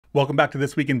Welcome back to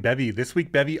This Week in Bevy. This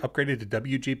week, Bevy upgraded to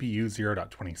wgpu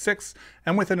 0.26,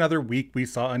 and with another week, we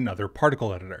saw another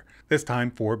particle editor, this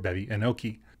time for Bevy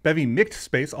Inoki. Bevy Mixed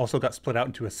Space also got split out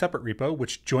into a separate repo,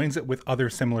 which joins it with other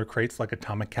similar crates like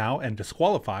atomicow and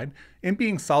disqualified in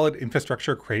being solid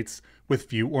infrastructure crates with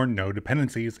few or no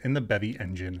dependencies in the Bevy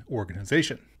engine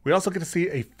organization. We also get to see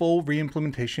a full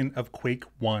reimplementation of Quake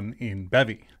 1 in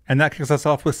Bevy. And that kicks us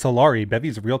off with Solari,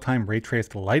 Bevy's real-time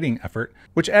ray-traced lighting effort,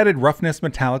 which added roughness,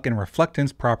 metallic, and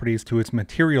reflectance properties to its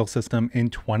material system in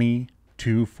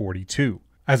 2242,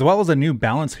 as well as a new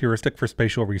balance heuristic for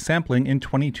spatial resampling in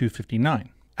 2259.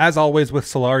 As always with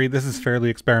Solari, this is fairly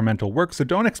experimental work, so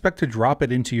don't expect to drop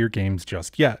it into your games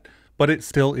just yet, but it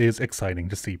still is exciting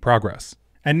to see progress.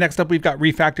 And next up, we've got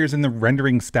refactors in the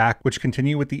rendering stack, which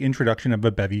continue with the introduction of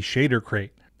a Bevy shader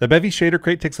crate. The Bevy shader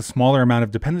crate takes a smaller amount of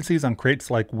dependencies on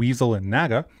crates like Weasel and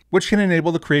Naga, which can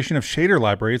enable the creation of shader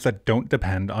libraries that don't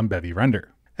depend on Bevy render.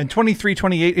 And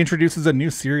 2328 introduces a new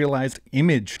serialized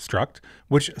image struct,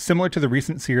 which, similar to the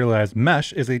recent serialized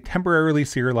mesh, is a temporarily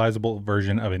serializable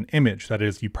version of an image. That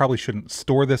is, you probably shouldn't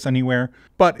store this anywhere,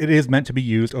 but it is meant to be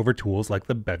used over tools like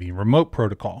the Bevy Remote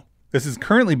Protocol. This is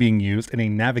currently being used in a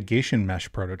navigation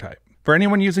mesh prototype. For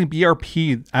anyone using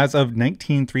BRP, as of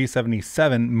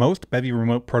 19377, most Bevy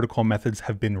Remote Protocol methods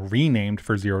have been renamed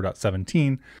for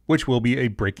 0.17, which will be a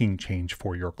breaking change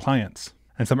for your clients.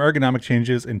 And some ergonomic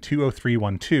changes in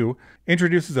 20312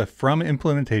 introduces a from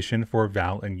implementation for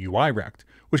val and UiRect,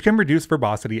 which can reduce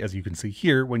verbosity as you can see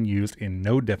here when used in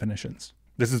node definitions.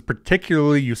 This is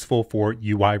particularly useful for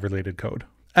UI-related code.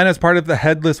 And as part of the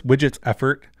headless widgets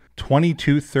effort,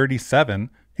 2237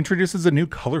 introduces a new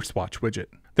color swatch widget.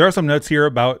 There are some notes here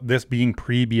about this being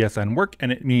pre-BSN work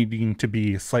and it needing to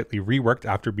be slightly reworked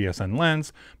after BSN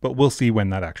lands, but we'll see when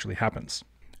that actually happens.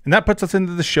 And that puts us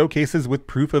into the showcases with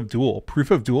Proof of Duel.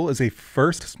 Proof of Duel is a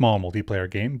first small multiplayer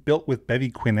game built with Bevy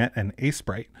Quinette and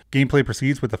Asprite. Gameplay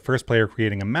proceeds with the first player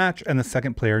creating a match and the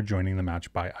second player joining the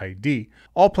match by ID.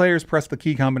 All players press the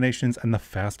key combinations and the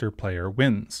faster player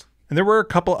wins. And there were a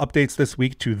couple updates this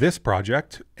week to this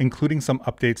project, including some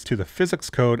updates to the physics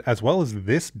code as well as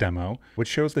this demo, which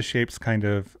shows the shapes kind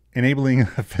of enabling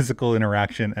a physical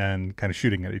interaction and kind of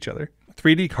shooting at each other.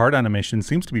 3D card animation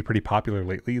seems to be pretty popular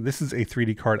lately. This is a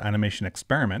 3D card animation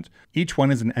experiment. Each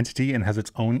one is an entity and has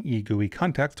its own eGUI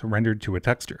context rendered to a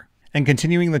texture. And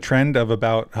continuing the trend of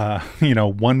about,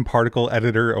 one particle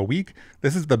editor a week,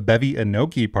 this is the Bevy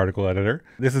Inoki particle editor.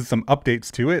 This is some updates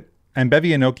to it. And Bevy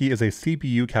Inoki is a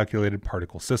CPU calculated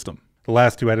particle system. The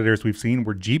last two editors we've seen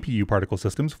were GPU particle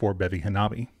systems for Bevy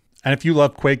Hanabi. And if you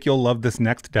love Quake, you'll love this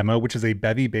next demo, which is a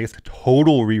Bevy-based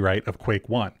total rewrite of Quake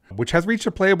 1, which has reached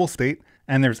a playable state,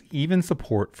 and there's even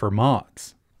support for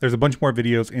mods. There's a bunch more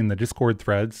videos in the Discord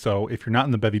thread, so if you're not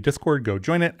in the Bevy Discord, go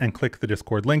join it and click the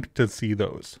Discord link to see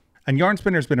those. And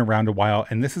Yarnspinner's been around a while,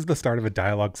 and this is the start of a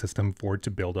dialogue system for it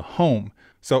to build a home.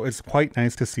 So it's quite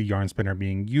nice to see Yarnspinner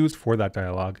being used for that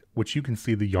dialogue, which you can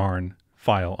see the yarn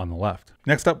file on the left.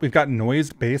 Next up, we've got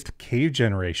noise-based cave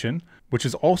generation, which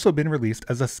has also been released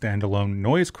as a standalone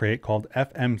noise crate called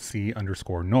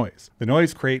FMC_noise. The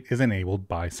noise crate is enabled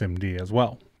by SIMD as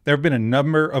well. There have been a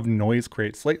number of noise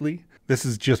crates lately. This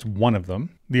is just one of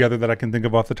them. The other that I can think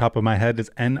of off the top of my head is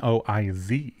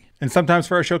NOIZ. And sometimes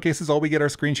for our showcases, all we get are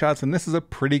screenshots, and this is a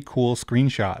pretty cool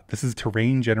screenshot. This is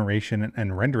terrain generation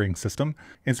and rendering system.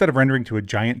 Instead of rendering to a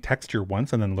giant texture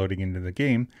once and then loading into the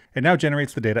game, it now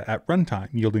generates the data at runtime,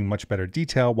 yielding much better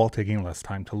detail while taking less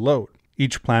time to load.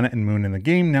 Each planet and moon in the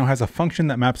game now has a function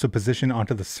that maps a position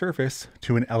onto the surface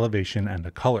to an elevation and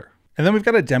a color. And then we've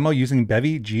got a demo using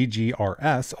Bevy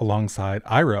GGRS alongside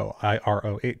iroh,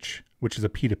 IROH, which is a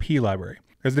P2P library.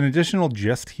 There's an additional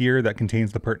gist here that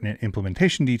contains the pertinent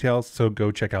implementation details, so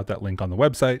go check out that link on the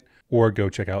website, or go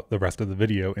check out the rest of the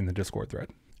video in the Discord thread.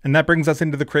 And that brings us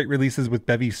into the crate releases with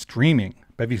Bevy Streaming.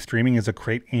 Bevy Streaming is a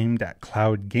crate aimed at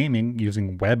cloud gaming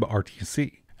using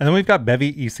WebRTC. And then we've got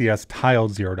Bevy ECS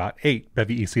Tiled 0.8.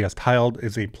 Bevy ECS Tiled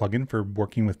is a plugin for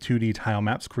working with 2D tile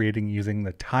maps creating using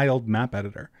the Tiled map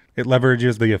editor. It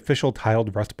leverages the official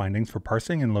tiled Rust bindings for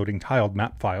parsing and loading tiled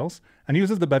map files, and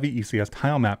uses the Bevy ECS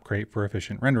tile map crate for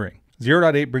efficient rendering.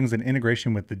 0.8 brings an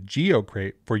integration with the Geo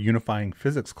crate for unifying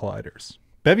physics colliders.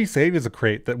 Bevy Save is a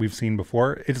crate that we've seen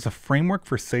before. It is a framework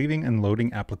for saving and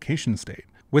loading application state.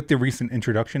 With the recent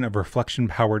introduction of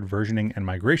reflection-powered versioning and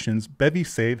migrations, Bevy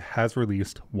Save has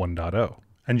released 1.0.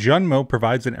 And Jonmo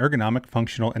provides an ergonomic,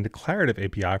 functional, and declarative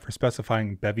API for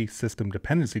specifying Bevy system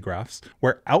dependency graphs,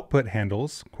 where output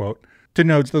handles, quote, to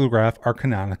nodes of the graph are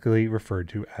canonically referred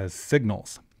to as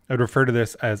signals. I would refer to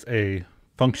this as a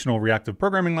functional reactive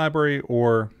programming library,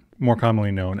 or more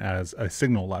commonly known as a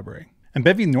signal library. And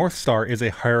Bevy Northstar is a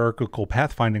hierarchical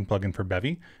pathfinding plugin for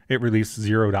Bevy. It released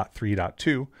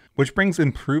 0.3.2, which brings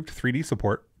improved 3D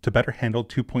support to better handle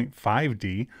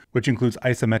 2.5D, which includes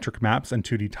isometric maps and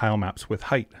 2D tile maps with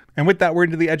height. And with that, we're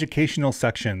into the educational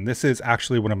section. This is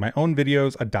actually one of my own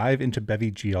videos, a dive into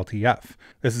Bevy GLTF.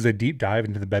 This is a deep dive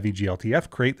into the Bevy GLTF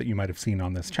crate that you might have seen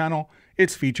on this channel,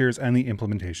 its features, and the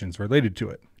implementations related to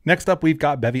it. Next up, we've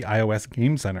got Bevy iOS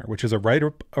GameCenter, which is a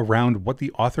write-up around what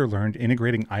the author learned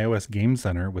integrating iOS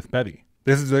GameCenter with Bevy.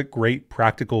 This is a great,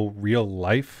 practical,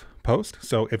 real-life post,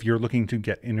 so if you're looking to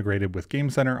get integrated with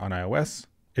GameCenter on iOS,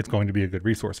 it's going to be a good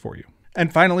resource for you.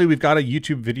 And finally, we've got a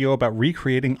YouTube video about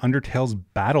recreating Undertale's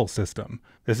battle system.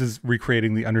 This is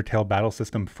recreating the Undertale battle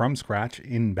system from scratch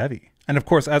in Bevy. And of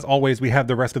course, as always, we have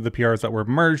the rest of the PRs that were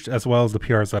merged, as well as the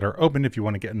PRs that are open if you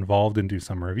want to get involved and do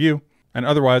some review. And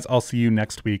otherwise, I'll see you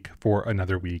next week for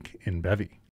another week in Bevy.